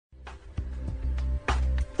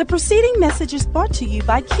The preceding message is brought to you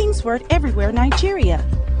by King's Word Everywhere, Nigeria.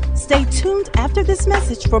 Stay tuned after this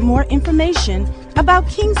message for more information about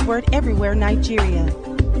King's Word Everywhere, Nigeria.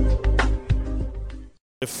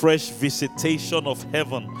 A fresh visitation of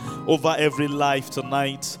heaven over every life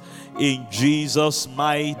tonight in Jesus'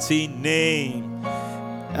 mighty name.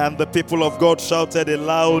 And the people of God shouted a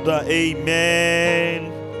louder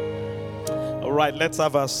amen. All right, let's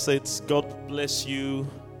have our seats. God bless you.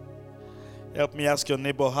 Help me ask your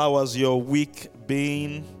neighbor, how has your week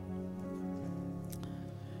been?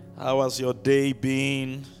 How has your day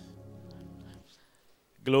been?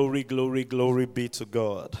 Glory, glory, glory be to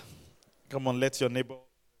God. Come on, let your neighbor.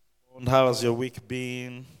 How has your week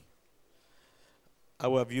been?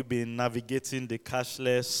 How have you been navigating the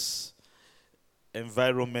cashless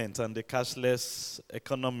environment and the cashless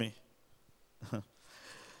economy?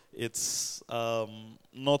 It's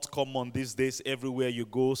not common these days. Everywhere you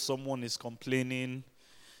go, someone is complaining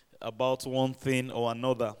about one thing or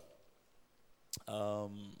another.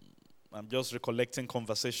 I'm just recollecting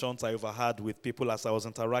conversations I overheard with people as I was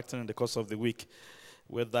interacting in the course of the week,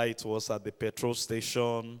 whether it was at the petrol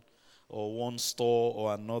station or one store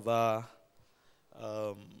or another.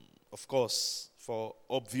 Of course, for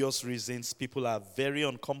obvious reasons, people are very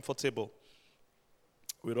uncomfortable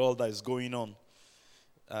with all that is going on.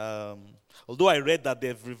 Although I read that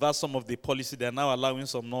they've reversed some of the policy, they're now allowing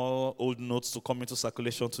some more old notes to come into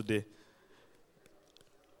circulation today.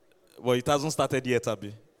 Well, it hasn't started yet,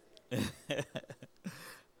 Abby.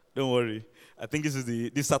 Don't worry. I think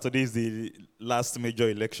this Saturday is the last major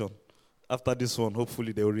election. After this one,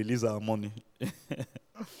 hopefully they will release our money.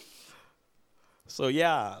 So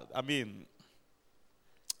yeah, I mean,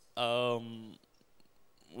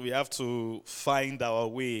 we have to find our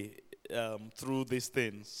way through these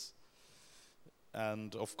things.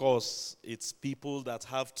 And of course, it's people that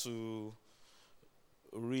have to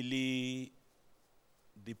really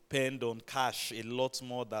depend on cash a lot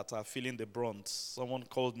more that are feeling the brunt. Someone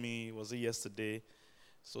called me, was it yesterday?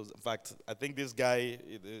 So in fact, I think this guy,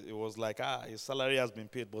 it was like, his salary has been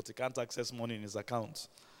paid, but he can't access money in his account.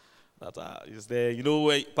 That is there,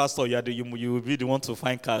 Pastor, you really want to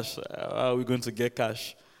find cash. How are we going to get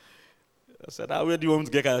cash? I said, where do you want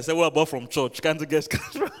to get cash? I said, what about from church? Can't you get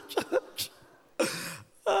cash from church?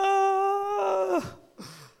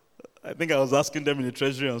 I think I was asking them in the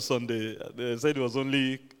treasury on Sunday. They said it was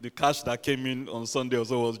only the cash that came in on Sunday or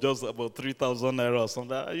so was just about 3,000 naira or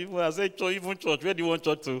something. I said, even church, where do you want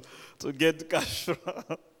church to get cash from?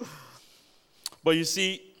 But you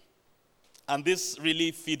see, and this really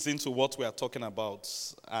feeds into what we are talking about.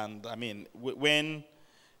 And I mean, when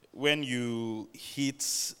you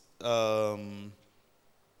hit, you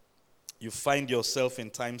find yourself in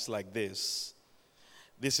times like this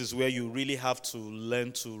is where you really have to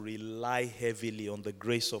learn to rely heavily on the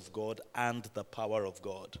grace of God and the power of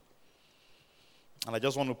God. And I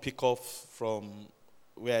just want to pick off from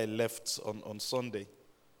where I left on Sunday.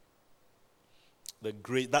 The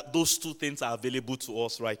grace, that those two things are available to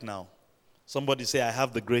us right now. Somebody say, I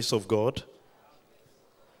have the grace of God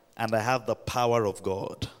and I have the power of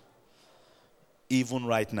God. Even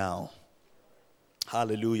right now.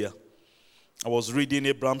 Hallelujah. I was reading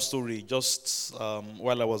Abraham's story just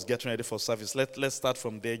while I was getting ready for service. Let's start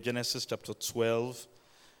from there, Genesis chapter 12.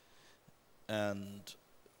 And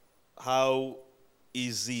how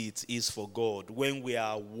easy it is for God when we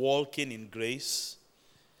are walking in grace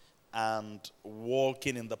and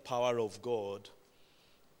walking in the power of God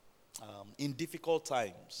in difficult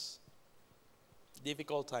times.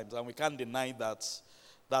 Difficult times. And we can't deny that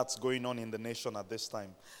that's going on in the nation at this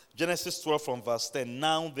time. Genesis 12 from verse 10.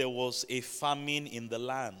 Now there was a famine in the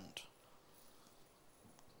land.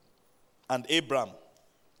 And Abram,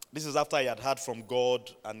 this is after he had heard from God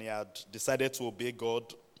and he had decided to obey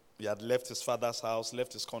God. He had left his father's house,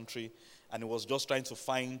 left his country, and he was just trying to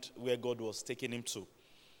find where God was taking him to.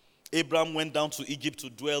 Abram went down to Egypt to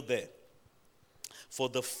dwell there. For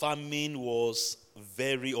the famine was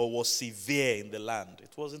severe in the land.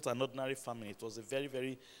 It wasn't an ordinary famine. It was a very,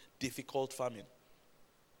 very difficult famine.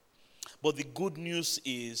 But the good news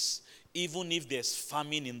is, even if there's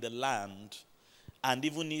famine in the land, and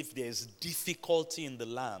even if there's difficulty in the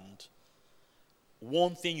land,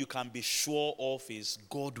 one thing you can be sure of is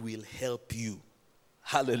God will help you.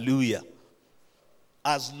 Hallelujah.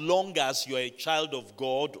 As long as you are a child of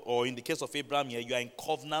God, or in the case of Abraham here, you are in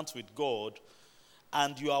covenant with God,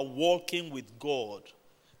 and you are walking with God,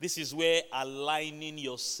 this is where aligning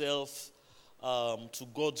yourself to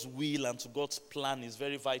God's will and to God's plan is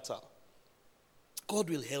very vital. God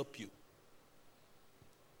will help you.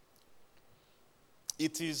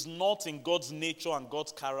 It is not in God's nature and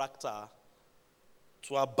God's character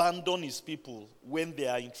to abandon his people when they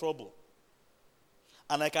are in trouble.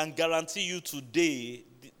 And I can guarantee you today,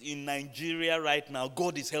 in Nigeria right now,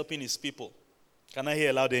 God is helping his people. Can I hear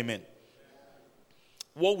a loud amen?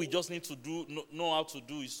 What we just need to do, know how to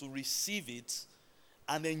do, is to receive it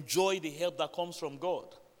and enjoy the help that comes from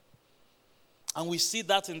God. And we see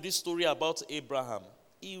that in this story about Abraham.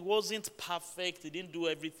 He wasn't perfect. He didn't do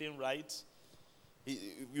everything right.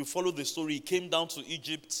 You follow the story. He came down to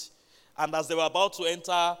Egypt. And as they were about to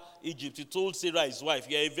enter Egypt, he told Sarah, his wife,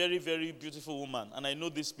 "You're a very, very beautiful woman. And I know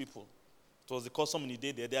these people." It was the custom in the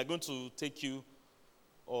day there. They are going to take you,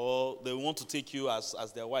 or they want to take you as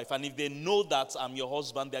their wife. And if they know that I'm your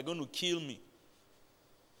husband, they're going to kill me.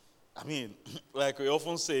 I mean, like we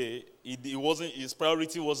often say, his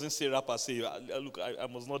priority wasn't Sarah per se. Look, I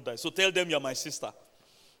must not die. So tell them you're my sister.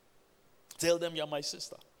 Tell them you're my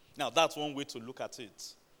sister. Now, that's one way to look at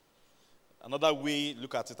it. Another way,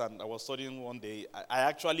 look at it, and I was studying one day, I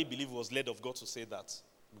actually believe it was led of God to say that.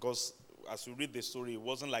 Because as you read the story, it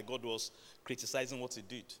wasn't like God was criticizing what he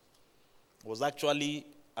did. It was actually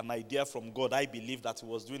an idea from God, I believe, that he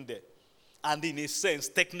was doing there. And in a sense,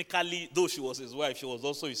 technically, though she was his wife, she was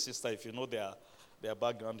also his sister, if you know their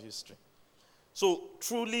background history. So,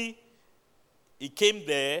 truly, he came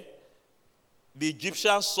there, the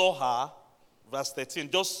Egyptians saw her, verse 13,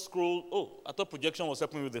 just scroll. Oh, I thought projection was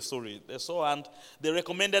helping with the story. They saw her and they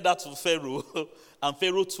recommended her to Pharaoh, and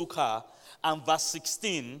Pharaoh took her. And verse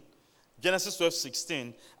 16, Genesis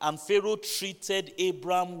 12:16, and Pharaoh treated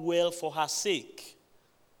Abram well for her sake.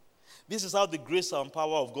 This is how the grace and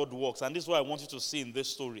power of God works. And this is what I want you to see in this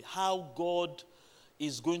story. How God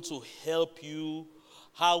is going to help you,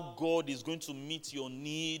 how God is going to meet your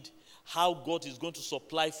need, how God is going to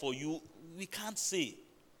supply for you. We can't say.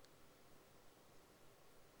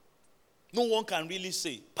 No one can really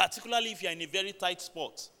say, particularly if you're in a very tight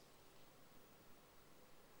spot.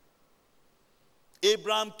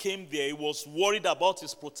 Abraham came there, he was worried about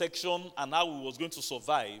his protection and how he was going to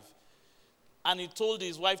survive. And he told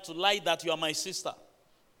his wife to lie that you are my sister.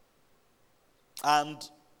 And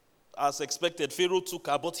as expected, Pharaoh took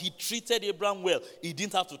her, but he treated Abraham well. He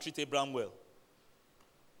didn't have to treat Abraham well.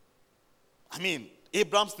 I mean,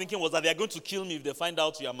 Abraham's thinking was that they are going to kill me if they find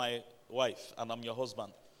out you are my wife and I'm your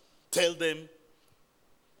husband. Tell them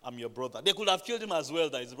I'm your brother. They could have killed him as well,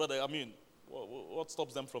 that his brother. I mean, what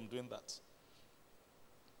stops them from doing that?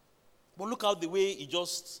 But look how the way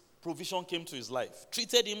provision came to his life.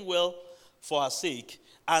 Treated him well for her sake.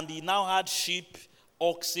 And he now had sheep,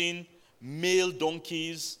 oxen, male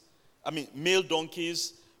donkeys,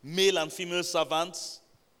 male and female servants.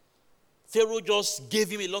 Pharaoh just gave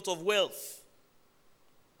him a lot of wealth.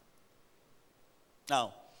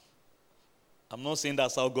 Now, I'm not saying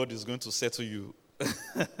that's how God is going to settle you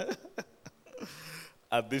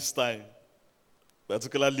at this time.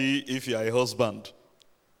 Particularly if you are a husband.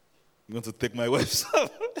 I'm going to take my wife's.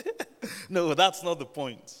 No, that's not the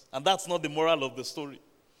point. And that's not the moral of the story.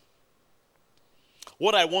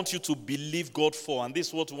 What I want you to believe God for, and this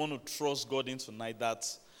is what we want to trust God in tonight, that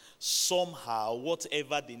somehow,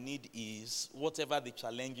 whatever the need is, whatever the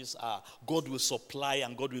challenges are, God will supply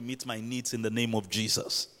and God will meet my needs in the name of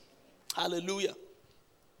Jesus. Hallelujah.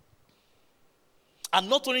 And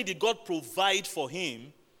not only did God provide for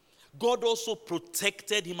him, God also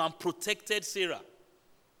protected him and protected Sarah.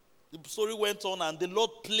 The story went on, and the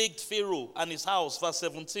Lord plagued Pharaoh and his house, verse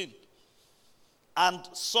 17. And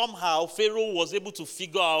somehow Pharaoh was able to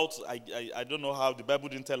figure out, I don't know how, the Bible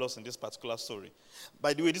didn't tell us in this particular story.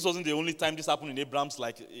 By the way, this wasn't the only time this happened in Abraham's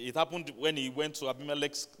life. It happened when he went to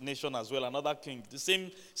Abimelech's nation as well, another king. The same,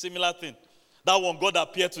 similar thing. That one, God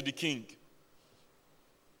appeared to the king.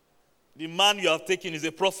 The man you have taken is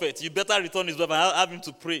a prophet. You better return his wife and have him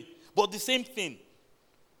to pray. But the same thing.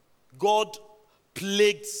 God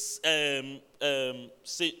plagued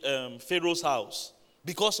Pharaoh's house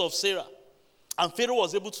because of Sarah. And Pharaoh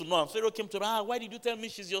was able to know. And Pharaoh came to him, why did you tell me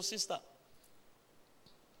she's your sister?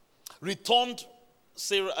 Returned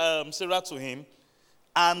Sarah to him.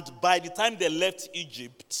 And by the time they left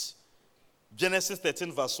Egypt, Genesis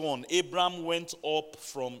 13 verse 1, Abraham went up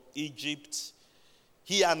from Egypt,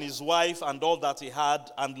 he and his wife and all that he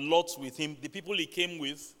had, and Lot with him, the people he came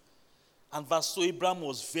with. And verse 2, Abraham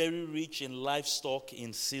was very rich in livestock,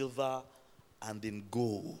 in silver, and in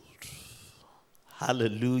gold.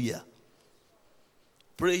 Hallelujah.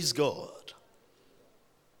 Praise God.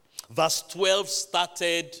 Verse 12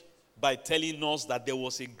 started by telling us that there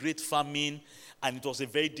was a great famine, and it was a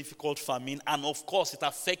very difficult famine. And of course, it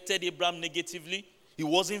affected Abraham negatively. He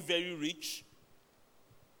wasn't very rich.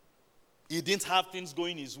 He didn't have things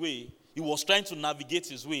going his way. He was trying to navigate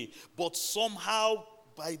his way. But somehow,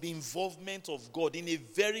 by the involvement of God in a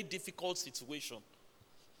very difficult situation,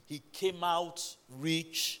 he came out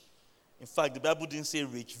rich. In fact, the Bible didn't say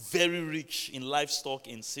rich, very rich in livestock,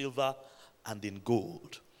 in silver, and in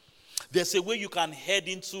gold. There's a way you can head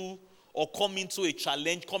into or come into a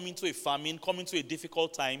challenge, come into a famine, come into a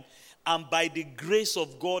difficult time, and by the grace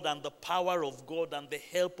of God and the power of God and the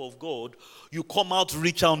help of God, you come out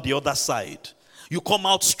richer on the other side. You come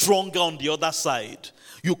out stronger on the other side.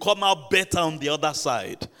 You come out better on the other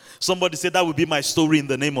side. Somebody said that will be my story in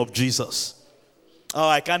the name of Jesus. Oh,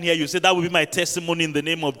 I can't hear you. Say that will be my testimony in the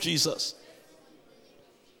name of Jesus.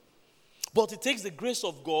 But it takes the grace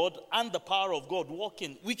of God and the power of God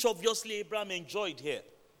working, which obviously Abraham enjoyed here.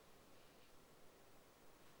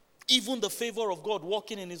 Even the favor of God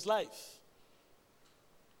working in his life.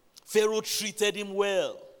 Pharaoh treated him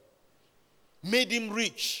well, made him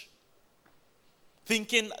rich,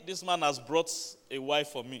 thinking this man has brought a wife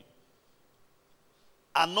for me.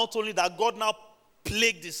 And not only that, God now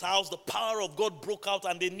plagued his house. The power of God broke out,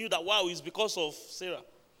 and they knew that, wow, it's because of Sarah.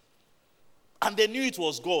 And they knew it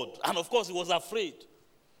was God. And of course, he was afraid.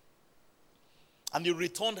 And he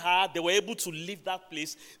returned her. They were able to leave that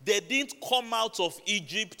place. They didn't come out of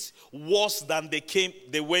Egypt worse than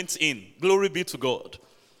they went in. Glory be to God.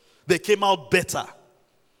 They came out better.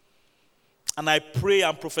 And I pray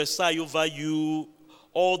and prophesy over you,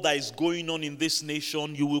 all that is going on in this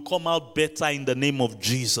nation, you will come out better in the name of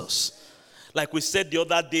Jesus. Like we said the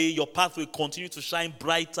other day, your path will continue to shine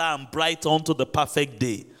brighter and brighter unto the perfect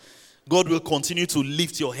day. God will continue to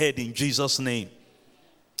lift your head in Jesus' name.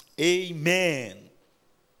 Amen.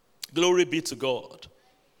 Glory be to God.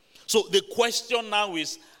 So the question now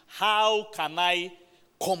is, how can I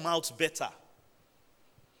come out better?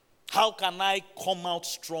 How can I come out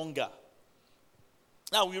stronger?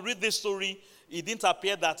 Now we read this story. It didn't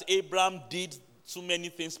appear that Abraham did too many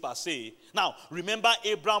things per se. Now remember,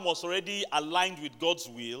 Abraham was already aligned with God's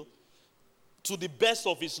will. To the best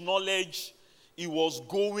of his knowledge, he was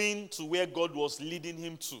going to where God was leading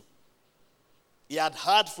him to. He had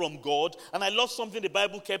heard from God. And I love something the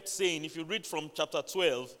Bible kept saying. If you read from chapter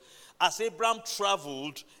 12, as Abraham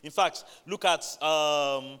traveled, in fact, look at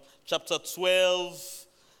chapter 12.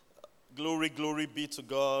 Glory be to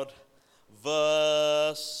God.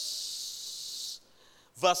 Verse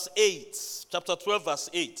 8. Chapter 12, verse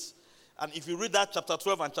 8. And if you read that chapter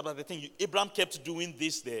 12 and chapter 13, Abraham kept doing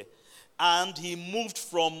this there. And he moved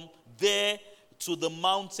from there to the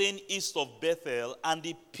mountain east of Bethel, and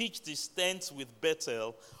he pitched his tent with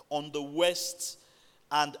Bethel on the west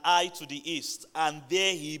and Ai to the east. And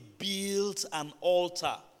there he built an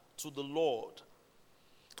altar to the Lord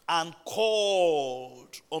and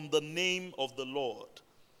called on the name of the Lord.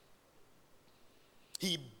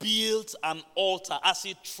 He built an altar as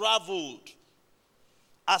he traveled,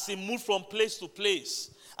 as he moved from place to place.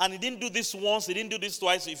 And he didn't do this once, he didn't do this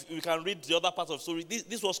twice. If we can read the other part of the story,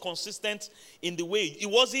 this was consistent in the way. He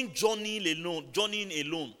wasn't journeying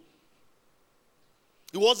alone.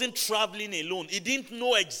 He wasn't traveling alone. He didn't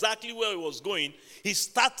know exactly where he was going. He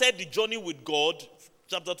started the journey with God.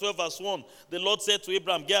 Chapter 12, verse 1. The Lord said to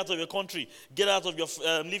Abraham, get out of your country, get out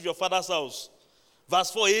of leave your father's house. Verse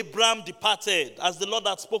 4, Abraham departed as the Lord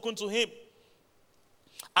had spoken to him.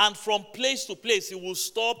 And from place to place, he will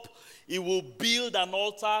stop. He will build an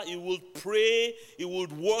altar. He will pray. He will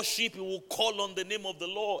worship. He will call on the name of the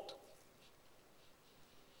Lord.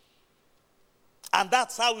 And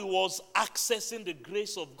that's how he was accessing the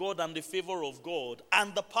grace of God and the favor of God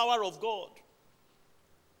and the power of God.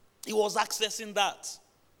 He was accessing that.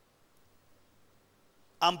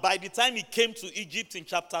 And by the time he came to Egypt in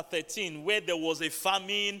chapter 13, where there was a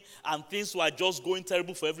famine and things were just going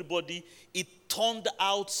terrible for everybody, it turned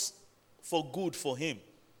out for good for him.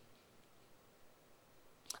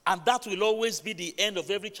 And that will always be the end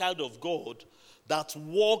of every child of God that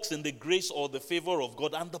walks in the grace or the favor of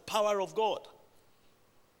God and the power of God.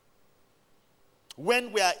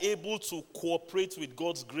 When we are able to cooperate with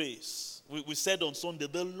God's grace, we said on Sunday,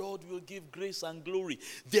 the Lord will give grace and glory.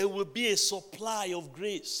 There will be a supply of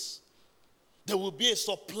grace. There will be a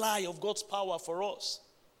supply of God's power for us.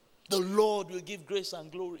 The Lord will give grace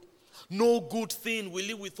and glory. No good thing will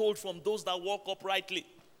he withhold from those that walk uprightly.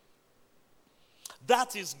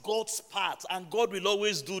 That is God's part, and God will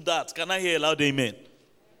always do that. Can I hear a loud amen?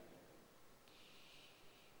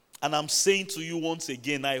 And I'm saying to you once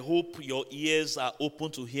again, I hope your ears are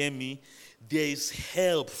open to hear me. There is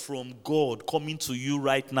help from God coming to you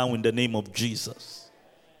right now in the name of Jesus.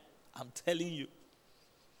 I'm telling you.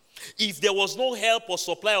 If there was no help or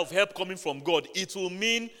supply of help coming from God, it will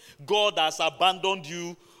mean God has abandoned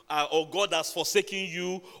you, or God has forsaken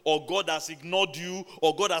you, or God has ignored you,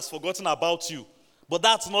 or God has forgotten about you. But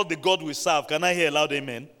that's not the God we serve. Can I hear a loud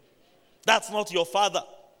amen? That's not your Father.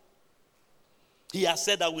 He has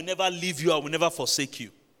said, I will never leave you, I will never forsake you.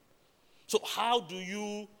 So how do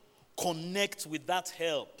you connect with that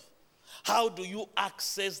help? How do you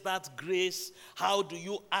access that grace? How do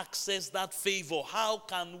you access that favor? How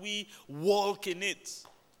can we walk in it?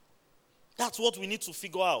 That's what we need to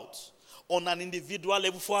figure out on an individual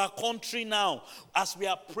level for our country now. As we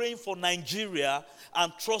are praying for Nigeria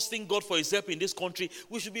and trusting God for his help in this country,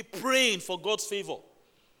 we should be praying for God's favor,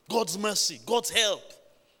 God's mercy, God's help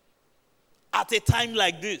at a time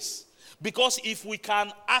like this. Because if we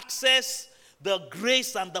can access the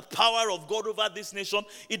grace and the power of God over this nation,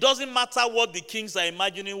 it doesn't matter what the kings are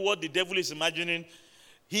imagining, what the devil is imagining.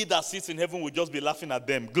 He that sits in heaven will just be laughing at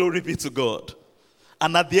them. Glory be to God.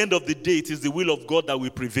 And at the end of the day, it is the will of God that will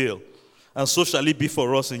prevail. And so shall it be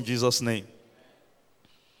for us in Jesus' name.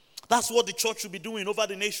 That's what the church should be doing over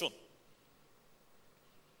the nation.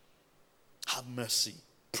 Have mercy.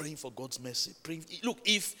 Praying for God's mercy. Look,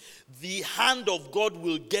 if the hand of God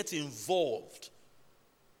will get involved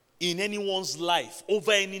in anyone's life,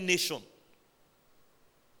 over any nation,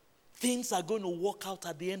 things are going to work out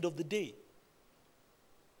at the end of the day.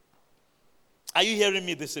 Are you hearing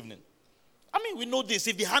me this evening? I mean, we know this.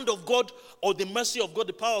 If the hand of God or the mercy of God,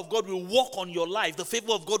 the power of God will work on your life, the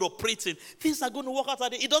favor of God operating, things are going to work out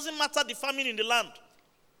at the end. It doesn't matter the famine in the land.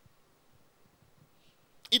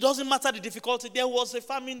 It doesn't matter the difficulty. There was a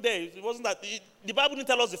famine there. It wasn't that. The Bible didn't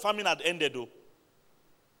tell us the famine had ended, though.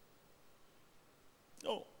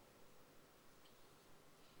 No.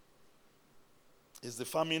 Is the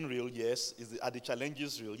famine real? Yes. Are the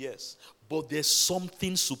challenges real? Yes. But there's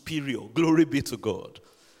something superior. Glory be to God.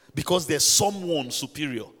 Because there's someone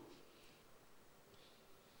superior.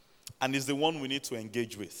 And it's the one we need to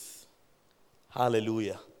engage with.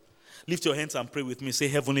 Hallelujah. Lift your hands and pray with me. Say,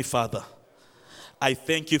 Heavenly Father, I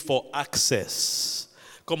thank you for access.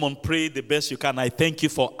 Come on, pray the best you can. I thank you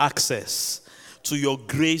for access to your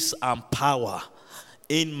grace and power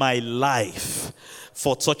in my life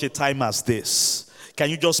for such a time as this. Can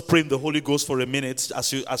you just pray in the Holy Ghost for a minute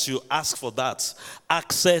as you ask for that?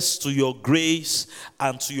 Access to your grace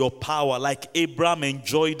and to your power, like Abraham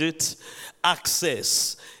enjoyed it.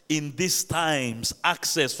 Access in these times,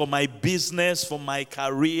 access for my business, for my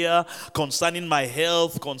career, concerning my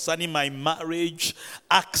health, concerning my marriage,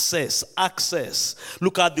 access.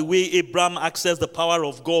 Look at the way Abraham accessed the power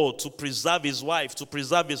of God to preserve his wife, to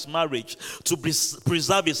preserve his marriage, to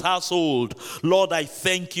preserve his household. Lord, I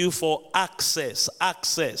thank you for access.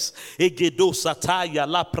 Egedo sataya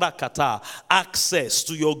la prakata. Access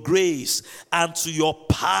to your grace and to your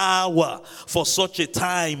power for such a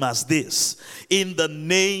time as this. In the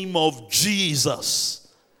name of Jesus.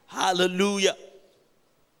 Hallelujah.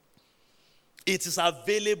 It is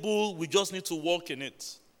available. We just need to walk in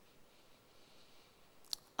it.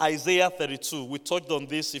 Isaiah 32. We touched on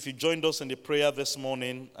this. If you joined us in the prayer this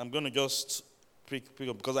morning, I'm going to just pick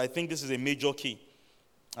up because I think this is a major key.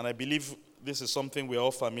 And I believe this is something we're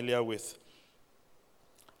all familiar with.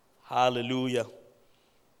 Hallelujah.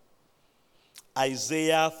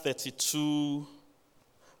 Isaiah 32,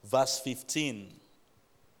 verse 15.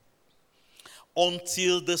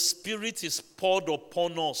 Until the Spirit is poured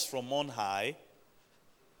upon us from on high,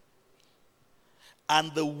 and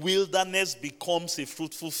the wilderness becomes a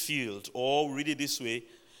fruitful field. Or read it this way.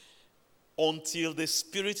 Until the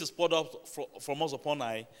Spirit is poured out from us upon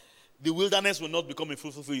high, the wilderness will not become a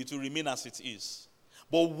fruitful field. It will remain as it is.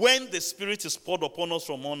 But when the Spirit is poured upon us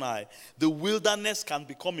from on high, the wilderness can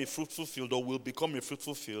become a fruitful field or will become a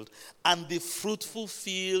fruitful field. And the fruitful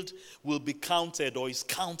field will be counted or is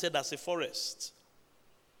counted as a forest.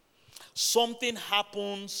 Something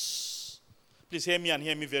happens. Please hear me and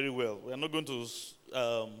hear me very well. We are not going to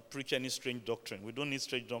preach any strange doctrine. We don't need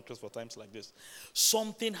strange doctrines for times like this.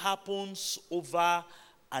 Something happens over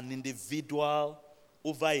an individual,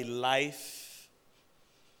 over a life,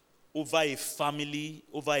 over a family,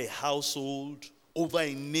 over a household, over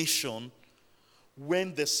a nation,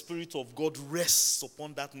 when the Spirit of God rests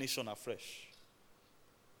upon that nation afresh.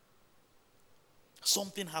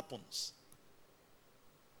 Something happens.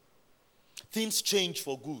 Things change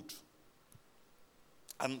for good.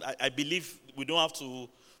 And I believe we don't have to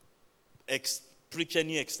preach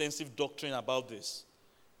any extensive doctrine about this.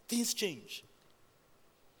 Things change.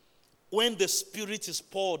 When the Spirit is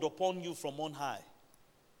poured upon you from on high,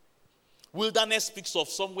 wilderness speaks of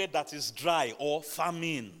somewhere that is dry or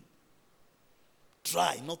famine.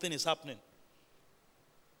 Dry, nothing is happening.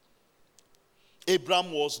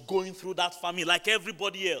 Abraham was going through that famine like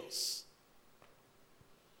everybody else.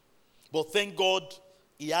 But thank God,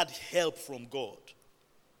 he had help from God.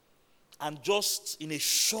 And just in a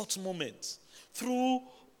short moment, through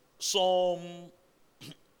some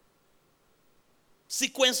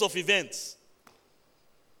sequence of events,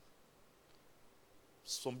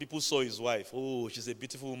 some people saw his wife. Oh, she's a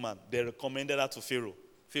beautiful woman. They recommended her to Pharaoh.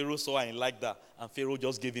 Pharaoh saw her and liked her, and Pharaoh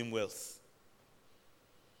just gave him wealth.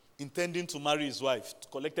 Intending to marry his wife,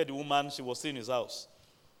 collected the woman, she was still in his house.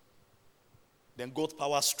 Then God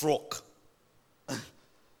power struck.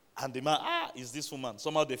 And the man, is this woman?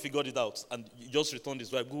 Somehow they figured it out, and he just returned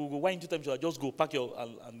his wife. Go. Why didn't you tell me? Just go, pack your,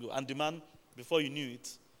 and go. And the man, before you knew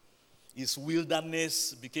it, his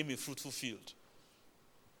wilderness became a fruitful field.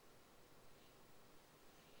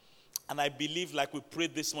 And I believe, like we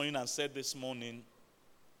prayed this morning and said this morning,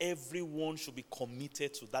 everyone should be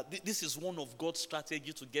committed to that. This is one of God's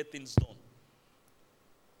strategy to get things done.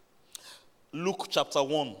 Luke chapter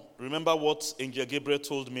 1. Remember what Angel Gabriel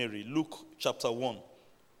told Mary. Luke chapter 1.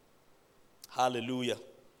 Hallelujah.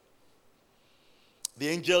 The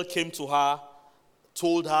angel came to her,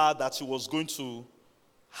 told her that she was going to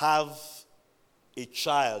have a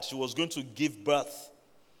child. She was going to give birth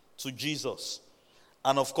to Jesus.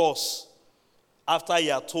 And of course, after he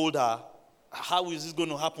had told her, how is this going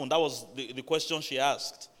to happen? That was the question she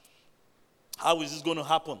asked. How is this going to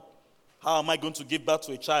happen? How am I going to give birth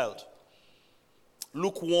to a child?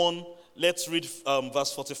 Luke 1, let's read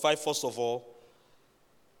verse 45 first of all.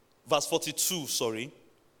 Verse 42, sorry.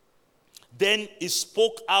 Then he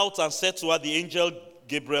spoke out and said to her, the angel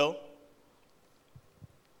Gabriel,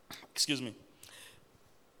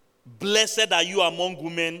 blessed are you among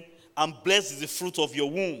women, and blessed is the fruit of your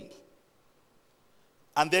womb.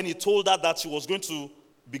 And then he told her that she was going to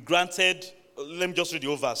be granted, let me just read the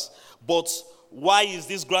whole verse. But why is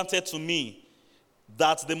this granted to me,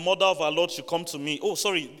 that the mother of our Lord should come to me? Oh,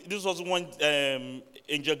 sorry, this was when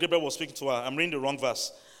Angel Gabriel was speaking to her. I'm reading the wrong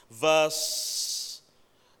verse.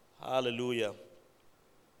 Hallelujah.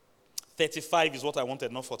 35 is what I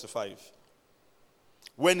wanted, not 45.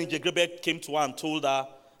 When Angel Gabriel came to her and told her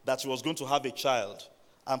that she was going to have a child,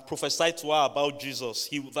 and prophesied to her about Jesus.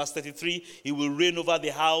 Verse 33, he will reign over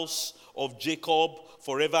the house of Jacob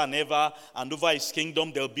forever and ever, and over his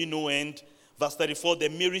kingdom there will be no end. Verse 34,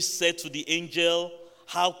 then Mary said to the angel,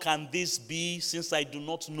 how can this be, since I do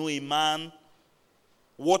not know a man?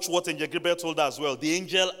 Watch what Angel Gabriel told her as well. The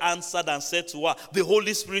angel answered and said to her, the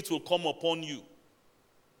Holy Spirit will come upon you.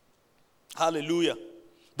 Hallelujah.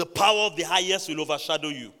 The power of the highest will overshadow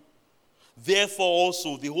you. Therefore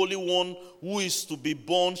also the Holy One who is to be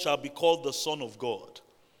born shall be called the Son of God.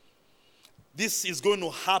 This is going to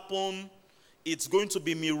happen. It's going to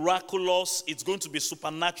be miraculous. It's going to be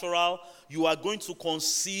supernatural. You are going to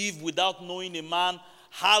conceive without knowing a man.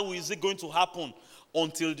 How is it going to happen?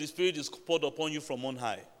 Until the Spirit is poured upon you from on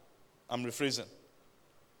high. I'm rephrasing.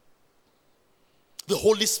 The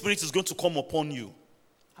Holy Spirit is going to come upon you.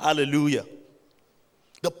 Hallelujah.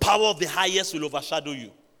 The power of the highest will overshadow you.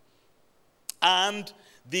 And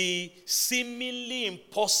the seemingly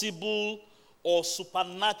impossible or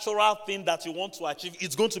supernatural thing that you want to achieve,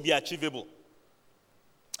 it's going to be achievable.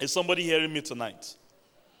 Is somebody hearing me tonight?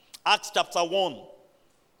 Acts chapter 1.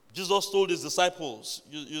 Jesus told his disciples,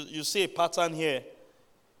 you see a pattern here.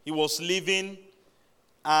 He was leaving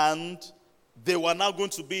and they were now going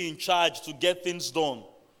to be in charge to get things done.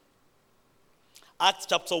 Acts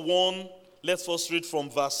chapter 1, let's first read from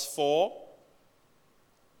verse 4.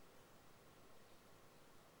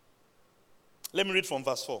 Let me read from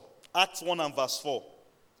verse 4. Acts 1 and verse 4.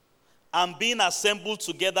 And being assembled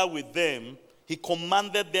together with them, he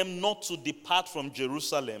commanded them not to depart from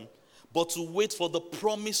Jerusalem, but to wait for the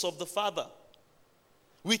promise of the Father,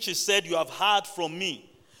 which he said, you have heard from me.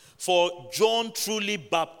 For John truly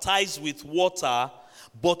baptized with water,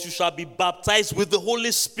 but you shall be baptized with the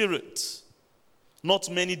Holy Spirit not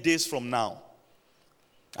many days from now.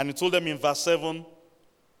 And he told them in verse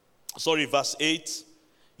 8,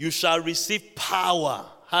 you shall receive power,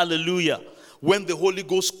 hallelujah, when the Holy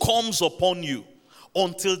Ghost comes upon you,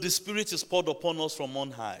 until the Spirit is poured upon us from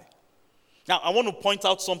on high. Now, I want to point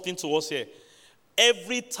out something to us here.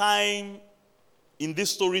 Every time in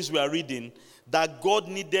these stories we are reading that God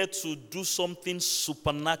needed to do something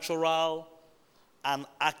supernatural and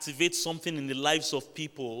activate something in the lives of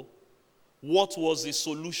people, what was the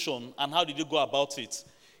solution and how did he go about it?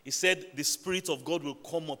 He said the Spirit of God will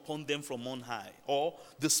come upon them from on high, or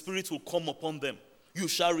the Spirit will come upon them. You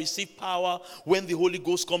shall receive power when the Holy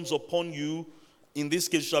Ghost comes upon you. In this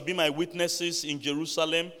case, you shall be my witnesses in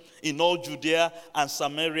Jerusalem, in all Judea and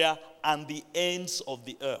Samaria, and the ends of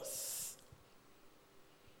the earth.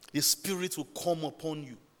 The Spirit will come upon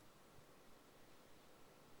you.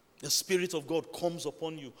 The Spirit of God comes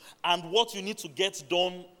upon you. And what you need to get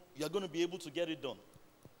done you're going to be able to get it done.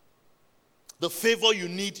 The favor you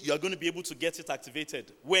need, you're going to be able to get it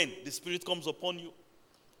activated when the Spirit comes upon you.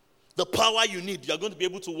 The power you need, you're going to be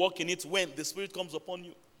able to walk in it when the Spirit comes upon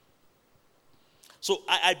you. So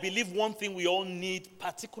I believe one thing we all need,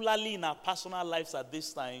 particularly in our personal lives at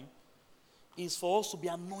this time, is for us to be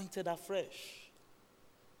anointed afresh.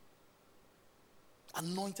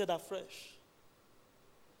 Anointed afresh.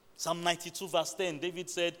 Psalm 92 verse 10, David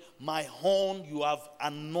said, my horn you have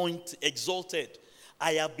anointed, exalted.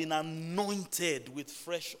 I have been anointed with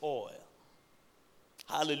fresh oil.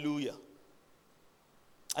 Hallelujah.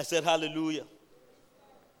 I said hallelujah.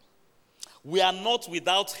 We are not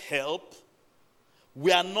without help.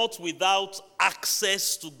 We are not without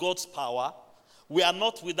access to God's power. We are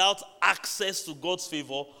not without access to God's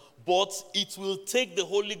favor. But it will take the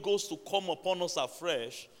Holy Ghost to come upon us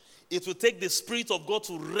afresh. It will take the Spirit of God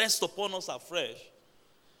to rest upon us afresh.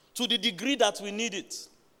 To the degree that we need it.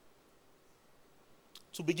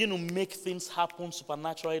 To begin to make things happen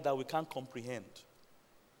supernaturally that we can't comprehend.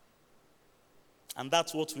 And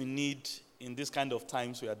that's what we need in this kind of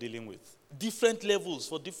times we are dealing with. Different levels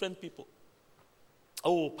for different people.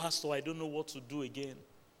 Oh, Pastor, I don't know what to do again.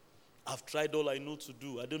 I've tried all I know to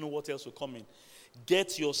do. I don't know what else will come in.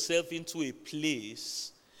 Get yourself into a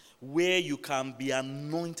place where you can be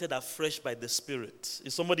anointed afresh by the Spirit.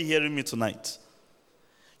 Is somebody hearing me tonight?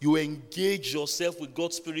 You engage yourself with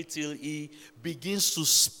God's Spirit till He begins to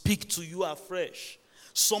speak to you afresh.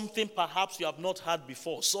 Something perhaps you have not heard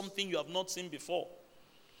before. Something you have not seen before.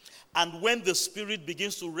 And when the Spirit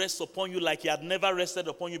begins to rest upon you like He had never rested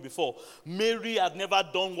upon you before. Mary had never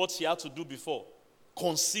done what she had to do before.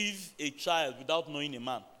 Conceive a child without knowing a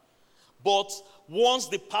man. But once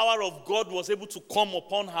the power of God was able to come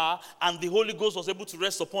upon her and the Holy Ghost was able to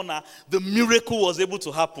rest upon her, the miracle was able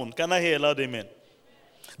to happen. Can I hear a loud amen?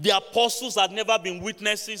 The apostles had never been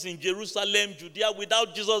witnesses in Jerusalem, Judea,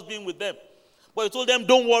 without Jesus being with them. But He told them,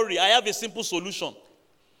 don't worry, I have a simple solution.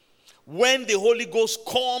 When the Holy Ghost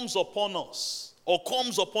comes upon us, or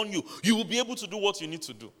comes upon you, you will be able to do what you need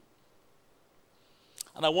to do.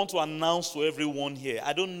 And I want to announce to everyone here,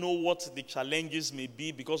 I don't know what the challenges may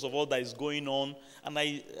be because of all that is going on. And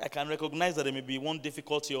I can recognize that there may be one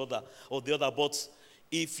difficulty or the other. But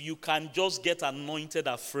if you can just get anointed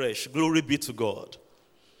afresh, glory be to God.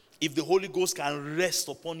 If the Holy Ghost can rest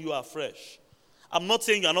upon you afresh. I'm not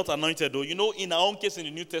saying you are not anointed though. You know, in our own case in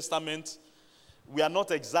the New Testament, we are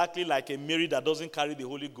not exactly like a Mary that doesn't carry the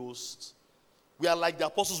Holy Ghost. We are like the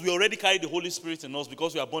apostles. We already carry the Holy Spirit in us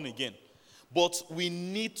because we are born again. But we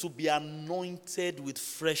need to be anointed with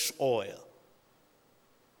fresh oil.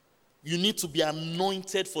 You need to be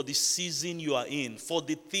anointed for the season you are in, for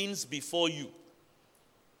the things before you.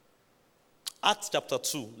 Acts chapter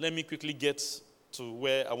 2. Let me quickly get to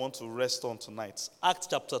where I want to rest on tonight. Acts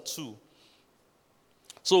chapter 2.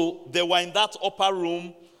 So they were in that upper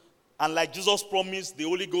room, and like Jesus promised, the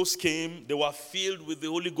Holy Ghost came. They were filled with the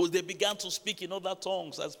Holy Ghost. They began to speak in other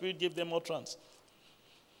tongues as Spirit gave them utterance.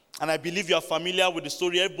 And I believe you are familiar with the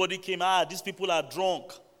story. Everybody came, these people are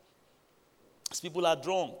drunk. These people are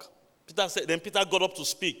drunk. Then Peter got up to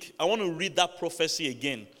speak. I want to read that prophecy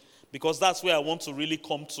again, because that's where I want to really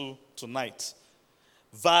come to tonight.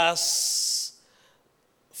 Verse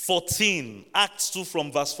 14. Acts 2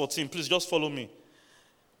 from verse 14. Please just follow me.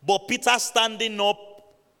 But Peter standing up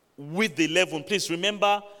with the 11. Please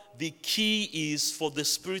remember, the key is for the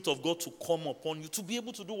Spirit of God to come upon you, to be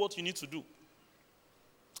able to do what you need to do.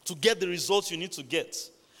 To get the results you need to get.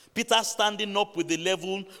 Peter, standing up with the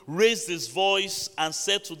 11, raised his voice and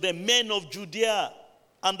said to them, men of Judea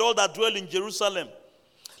and all that dwell in Jerusalem,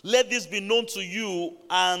 let this be known to you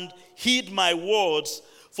and heed my words,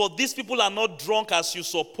 for these people are not drunk as you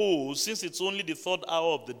suppose, since it's only the 3rd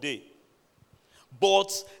hour of the day.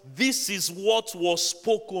 But this is what was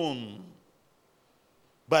spoken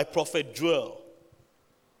by prophet Joel.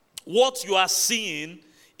 What you are seeing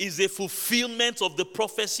is a fulfillment of the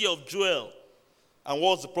prophecy of Joel. And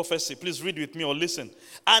what's the prophecy? Please read with me or listen.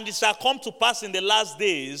 And it shall come to pass in the last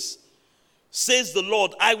days, says the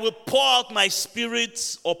Lord, I will pour out my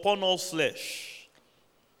Spirit upon all flesh.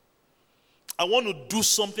 I want to do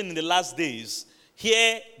something in the last days.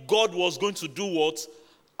 Here, God was going to do what?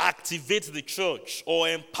 Activate the church or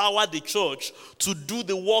empower the church to do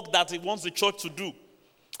the work that He wants the church to do.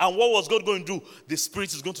 And what was God going to do? The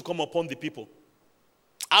Spirit is going to come upon the people.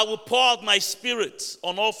 I will pour out my Spirit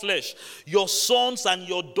on all flesh. Your sons and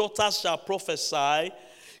your daughters shall prophesy.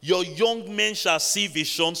 Your young men shall see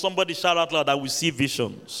visions. Somebody shout out loud, I will see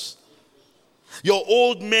visions. Your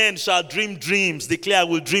old men shall dream dreams. Declare, I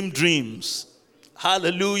will dream dreams.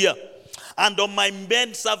 Hallelujah. And on my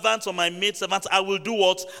men servants, on my maid servants, I will do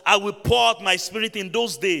what? I will pour out my spirit in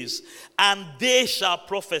those days, and they shall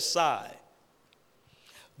prophesy.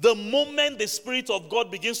 The moment the Spirit of God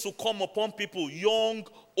begins to come upon people, young,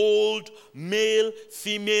 old, male,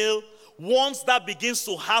 female, once that begins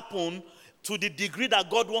to happen to the degree that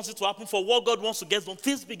God wants it to happen for what God wants to get done,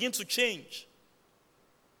 things begin to change.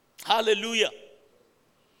 Hallelujah.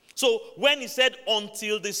 So when he said,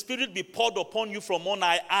 until the Spirit be poured upon you from on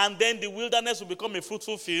high, and then the wilderness will become a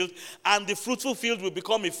fruitful field, and the fruitful field will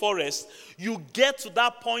become a forest, you get to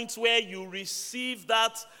that point where you receive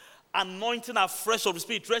that anointing afresh of the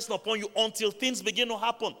Spirit resting upon you until things begin to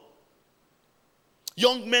happen.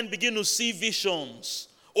 Young men begin to see visions.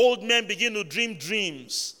 Old men begin to dream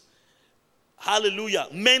dreams. Hallelujah.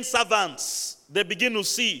 Men servants, they begin to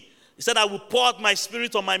see. He said, I will pour out my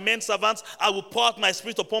spirit on my men servants. I will pour out my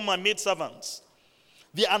spirit upon my maid servants.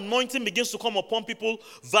 The anointing begins to come upon people.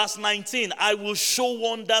 Verse 19, I will show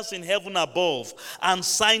wonders in heaven above and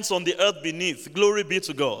signs on the earth beneath. Glory be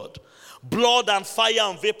to God. Blood and fire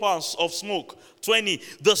and vapors of smoke. 20,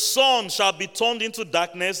 the sun shall be turned into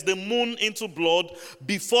darkness, the moon into blood,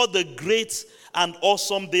 before the great and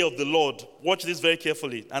awesome day of the Lord. Watch this very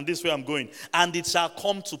carefully, and this is where I'm going. And it shall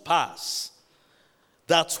come to pass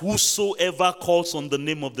that whosoever calls on the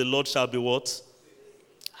name of the Lord shall be what?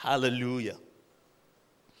 Hallelujah.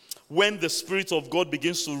 When the Spirit of God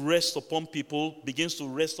begins to rest upon people, begins to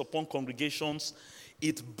rest upon congregations,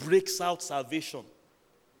 it breaks out salvation.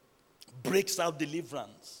 Breaks out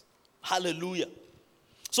deliverance. Hallelujah.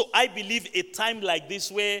 So I believe a time like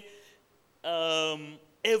this where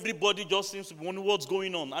everybody just seems to be wondering what's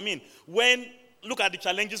going on. I mean, look at the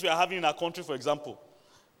challenges we are having in our country, for example.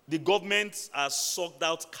 The government has sucked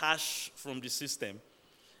out cash from the system,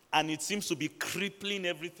 and it seems to be crippling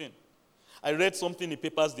everything. I read something in the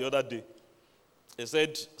papers the other day. They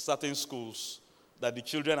said certain schools that the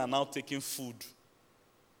children are now taking food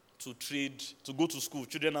to trade, to go to school.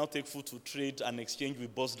 Children now take food to trade and exchange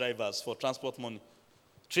with bus drivers for transport money.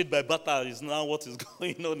 Trade by barter is now what is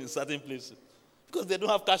going on in certain places. Because they don't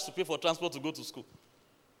have cash to pay for transport to go to school.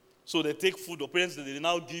 So they take food, or parents, they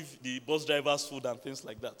now give the bus drivers food and things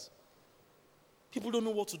like that. People don't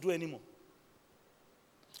know what to do anymore.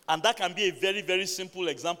 And that can be a very, very simple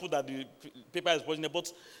example that the paper is pointing out,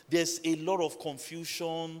 but there's a lot of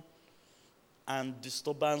confusion and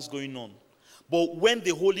disturbance going on. But when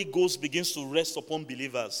the Holy Ghost begins to rest upon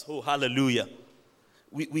believers, oh, hallelujah,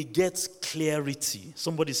 we get clarity.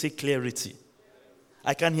 Somebody say clarity.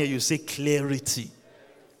 I can't hear you say clarity.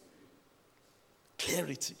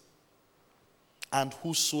 Clarity. And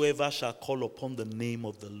whosoever shall call upon the name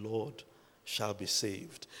of the Lord shall be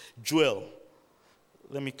saved. Joel,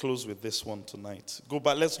 let me close with this one tonight.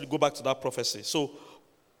 Let's go back to that prophecy. So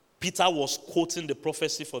Peter was quoting the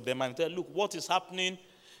prophecy for them and said, look, what is happening?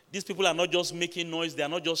 These people are not just making noise. They are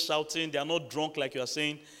not just shouting. They are not drunk like you are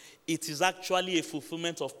saying. It is actually a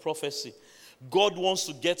fulfillment of prophecy. God wants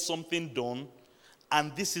to get something done,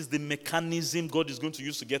 and this is the mechanism God is going to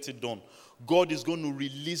use to get it done. God is going to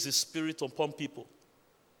release His Spirit upon people.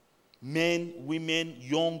 Men, women,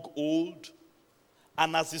 young, old.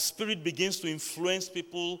 And as the Spirit begins to influence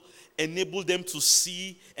people, enable them to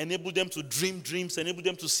see, enable them to dream dreams, enable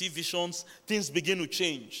them to see visions, things begin to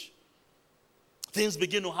change. Things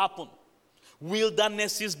begin to happen.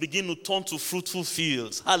 Wildernesses begin to turn to fruitful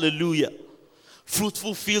fields. Hallelujah.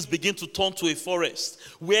 Fruitful fields begin to turn to a forest.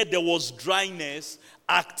 Where there was dryness,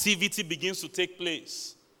 activity begins to take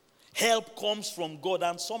place. Help comes from God,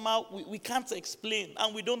 and somehow we can't explain,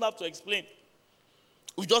 and we don't have to explain.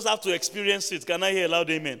 We just have to experience it. Can I hear a loud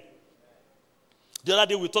amen? The other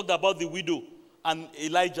day we talked about the widow and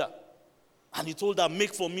Elijah, and he told her,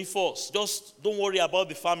 make for me first. Just don't worry about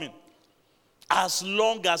the famine. As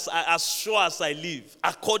sure as I live,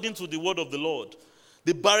 according to the word of the Lord,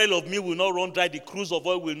 the barrel of meal will not run dry, the cruse of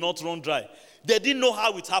oil will not run dry. They didn't know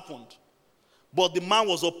how it happened. But the man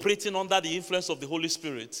was operating under the influence of the Holy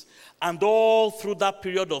Spirit. And all through that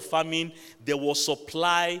period of famine, there was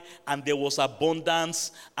supply and there was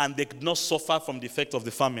abundance, and they could not suffer from the effect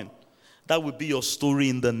That will be your story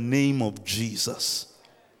in the name of Jesus.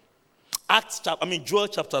 Joel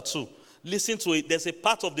chapter 2. Listen to it. There's a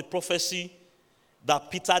part of the prophecy that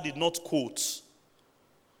Peter did not quote.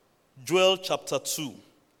 Joel chapter 2.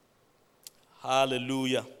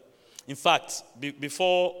 Hallelujah. In fact,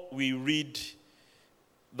 before we read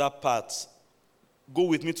that part, go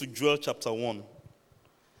with me to Joel chapter 1.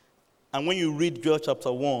 And when you read Joel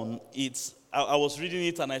chapter 1, I was reading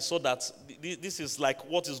it and I saw that this is like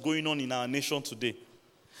what is going on in our nation today.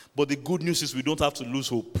 But the good news is we don't have to lose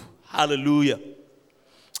hope. Hallelujah.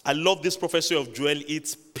 I love this prophecy of Joel.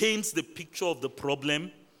 It paints the picture of the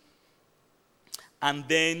problem, and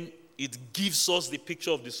then it gives us the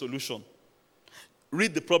picture of the solution.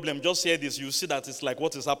 Read the problem, just hear this. You see that it's like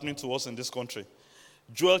what is happening to us in this country.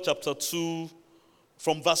 Joel chapter 2,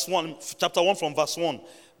 from verse 1, chapter 1 from verse 1.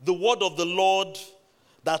 The word of the Lord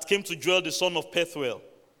that came to Joel the son of Pethuel.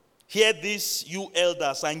 Hear this, you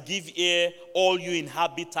elders, and give ear, all you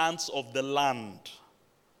inhabitants of the land.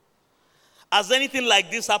 Has anything like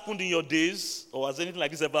this happened in your days? Or has anything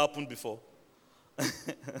like this ever happened before?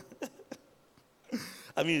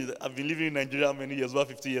 I mean, I've been living in Nigeria how many years? About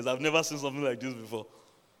 50 years. I've never seen something like this before.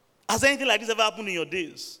 Has anything like this ever happened in your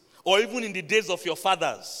days? Or even in the days of your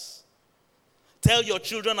fathers? Tell your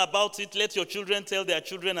children about it. Let your children tell their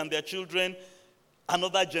children and their children,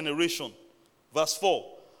 another generation. Verse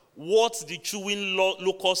 4. What the chewing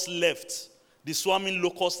locust left, the swarming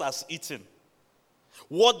locust has eaten.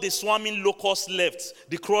 What the swarming locust left,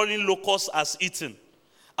 the crawling locust has eaten.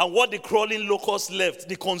 And what the crawling locust left,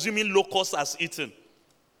 the consuming locust has eaten.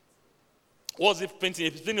 What's it painting?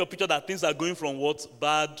 It's painting a picture that things are going from what?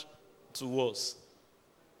 Bad to worse.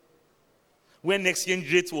 When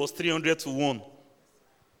exchange rate was 300 to 1,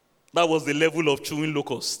 that was the level of chewing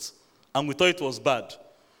locust. And we thought it was bad.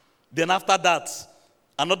 Then after that,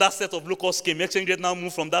 another set of locusts came. Exchange rate now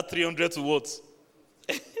moved from that 300 to what?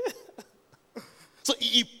 So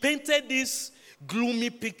he painted this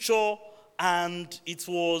gloomy picture, and it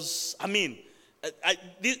was,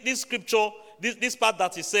 this scripture, this part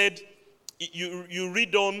that he said, you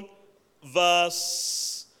read on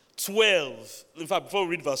verse 12. In fact, before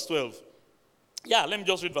we read verse 12. Yeah, let me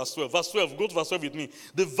just read verse 12. Verse 12, go to verse 12 with me.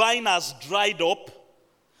 The vine has dried up,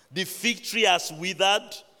 the fig tree has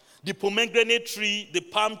withered, the pomegranate tree, the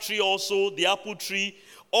palm tree also, the apple tree,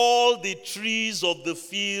 all the trees of the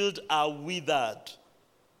field are withered.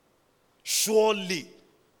 Surely,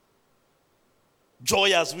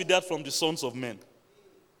 joy has withered from the sons of men.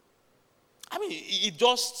 It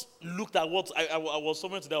just looked at what, I was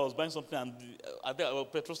somewhere today, I was buying something, and I think at a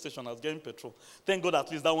petrol station, I was getting petrol. Thank God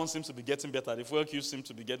at least that one seems to be getting better. The fuel queue seems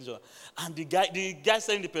to be getting better. And the guy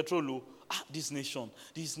selling the petrol, this nation.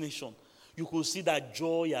 You could see that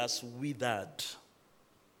joy has withered.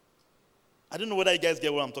 I don't know whether you guys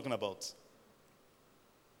get what I'm talking about.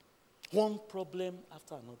 One problem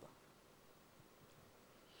after another.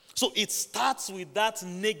 So it starts with that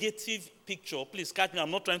negative picture. Please catch me,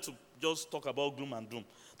 I'm not trying to just talk about gloom and doom.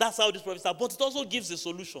 That's how this prophecy starts. But it also gives a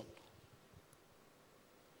solution.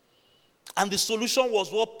 And the solution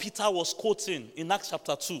was what Peter was quoting in Acts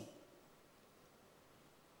chapter 2.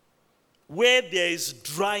 Where there is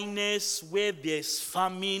dryness, where there is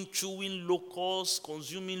famine, chewing locusts,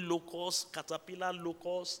 consuming locusts, caterpillar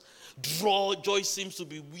locusts, joy seems to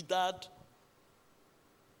be withered,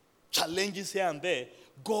 challenges here and there,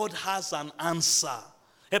 God has an answer.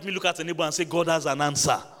 Help me look at a neighbor and say, God has an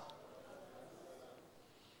answer.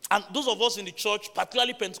 And those of us in the church,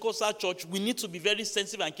 particularly Pentecostal church, we need to be very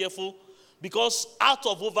sensitive and careful, because out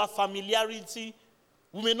of over familiarity,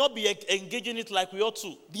 we may not be engaging it like we ought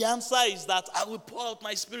to. The answer is that I will pour out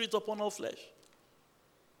my spirit upon all flesh.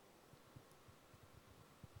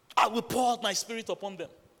 I will pour out my spirit upon them.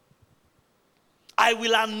 I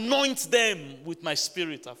will anoint them with my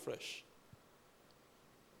spirit afresh.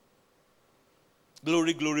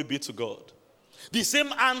 Glory, glory be to God. The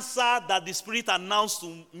same answer that the Spirit announced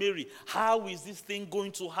to Mary. How is this thing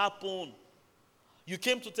going to happen? You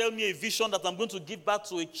came to tell me a vision that I'm going to give birth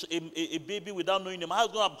to a baby without knowing him. How is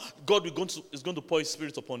it going to happen? God is going to pour His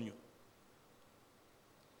Spirit upon you.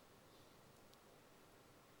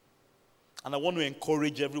 And I want to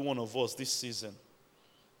encourage every one of us this season.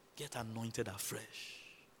 Get anointed afresh.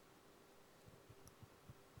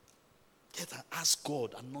 Ask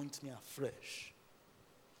God, anoint me afresh.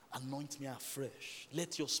 Anoint me afresh.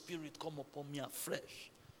 Let your spirit come upon me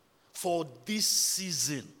afresh. For this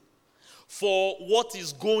season, for what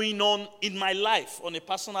is going on in my life on a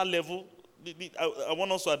personal level, I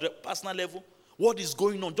want us to address personal level. What is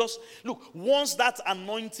going on? Just look, once that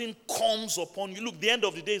anointing comes upon you, look, the end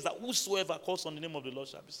of the day is that whosoever calls on the name of the Lord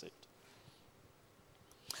shall be saved.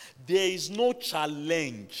 There is no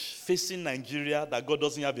challenge facing Nigeria that God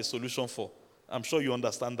doesn't have a solution for. I'm sure you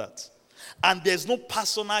understand that. And there's no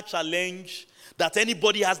personal challenge that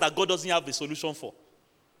anybody has that God doesn't have a solution for.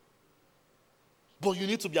 But you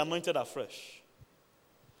need to be anointed afresh.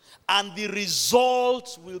 And the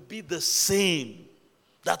result will be the same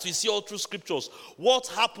that we see all through scriptures. What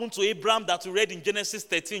happened to Abraham that we read in Genesis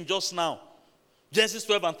 13 just now? Genesis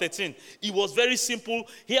 12 and 13. It was very simple.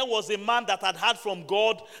 Here was a man that had heard from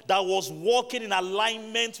God, that was walking in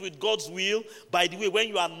alignment with God's will. By the way, when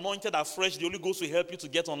you are anointed afresh, the Holy Ghost will help you to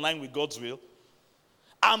get online with God's will.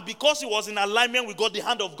 And because he was in alignment with God, the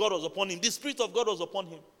hand of God was upon him. The Spirit of God was upon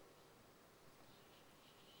him.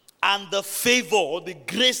 And the favor or the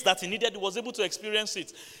grace that he needed, he was able to experience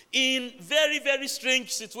it in very, very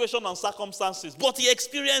strange situations and circumstances. But he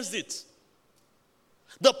experienced it.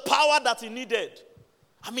 The power that he needed.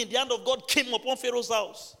 I mean, the hand of God came upon Pharaoh's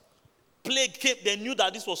house. Plague came. They knew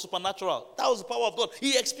that this was supernatural. That was the power of God.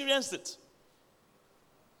 He experienced it.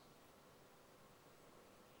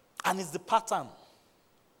 And it's the pattern.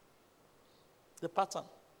 The pattern.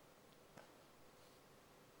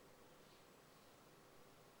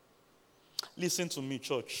 Listen to me,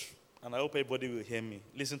 church. And I hope everybody will hear me.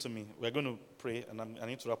 Listen to me. We're going to pray, and I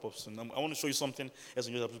need to wrap up soon. I want to show you something else.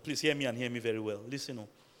 Please hear me and hear me very well. Listen,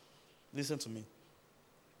 listen to me.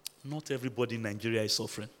 Not everybody in Nigeria is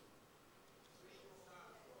suffering.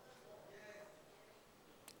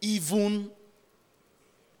 Even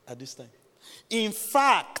at this time. In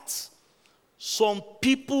fact, some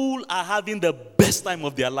people are having the best time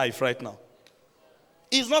of their life right now.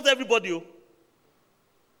 It's not everybody,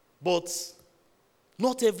 but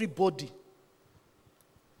not everybody.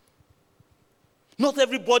 Not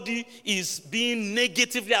everybody is being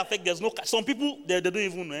negatively affected. There's no cash. Some people, they don't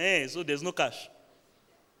even know, so there's no cash.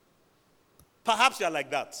 Perhaps you are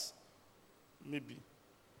like that. Maybe.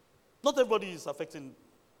 Not everybody is affecting.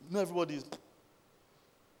 Not everybody is.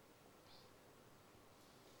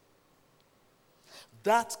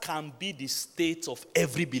 That can be the state of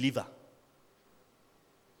every believer.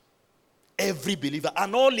 Every believer.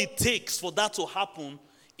 And all it takes for that to happen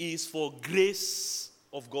is for grace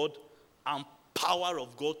of God and power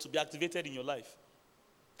of God to be activated in your life.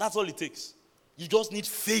 That's all it takes. You just need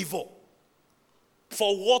favor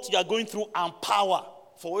for what you are going through and power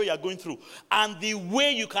for what you are going through. And the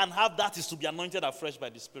way you can have that is to be anointed afresh by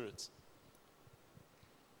the Spirit.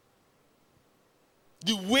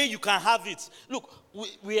 The way you can have it. Look,